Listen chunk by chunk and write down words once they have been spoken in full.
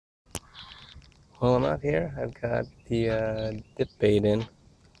Well, I'm out here. I've got the dip bait in.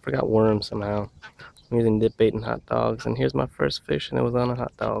 Forgot worms somehow. I'm using dip bait and hot dogs, and here's my first fish, and it was on a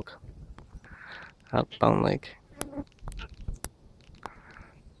hot dog out Bone Lake.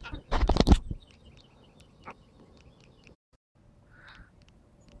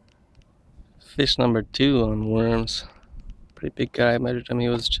 Fish number 2 on worms. Pretty big guy. I measured him. He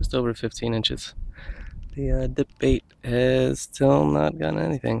was just over 15 inches. The dip bait has still not gotten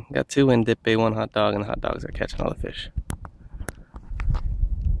anything. Got 2 in dip bait, 1 hot dog, and the hot dogs are catching all the fish.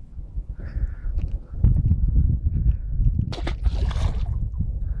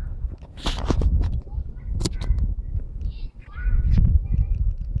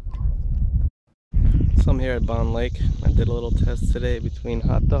 So I'm here at Bond Lake. I did a little test today between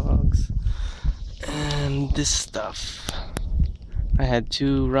hot dogs and this stuff. I had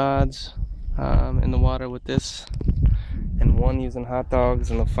 2 rods in the water with this and 1 using hot dogs,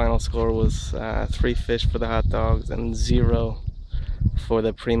 and the final score was 3 fish for the hot dogs and 0 for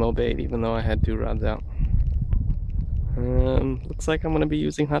the Premo bait, even though I had 2 rods out. Looks like I'm going to be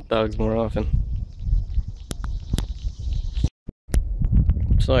using hot dogs more often.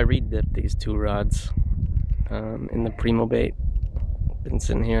 So I re-dipped these 2 rods in the Premo bait. Been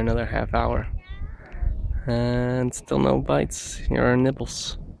sitting here another half hour and still no bites or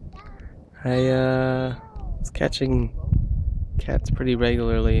nibbles. I was catching cats pretty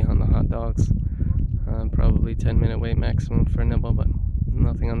regularly on the hot dogs. Probably 10-minute wait maximum for a nibble, but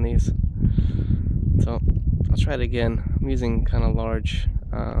nothing on these. So I'll try it again. I'm using kind of large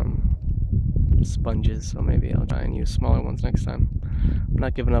sponges, so maybe I'll try and use smaller ones next time. I'm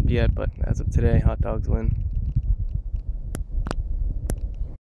not giving up yet, but as of today, hot dogs win.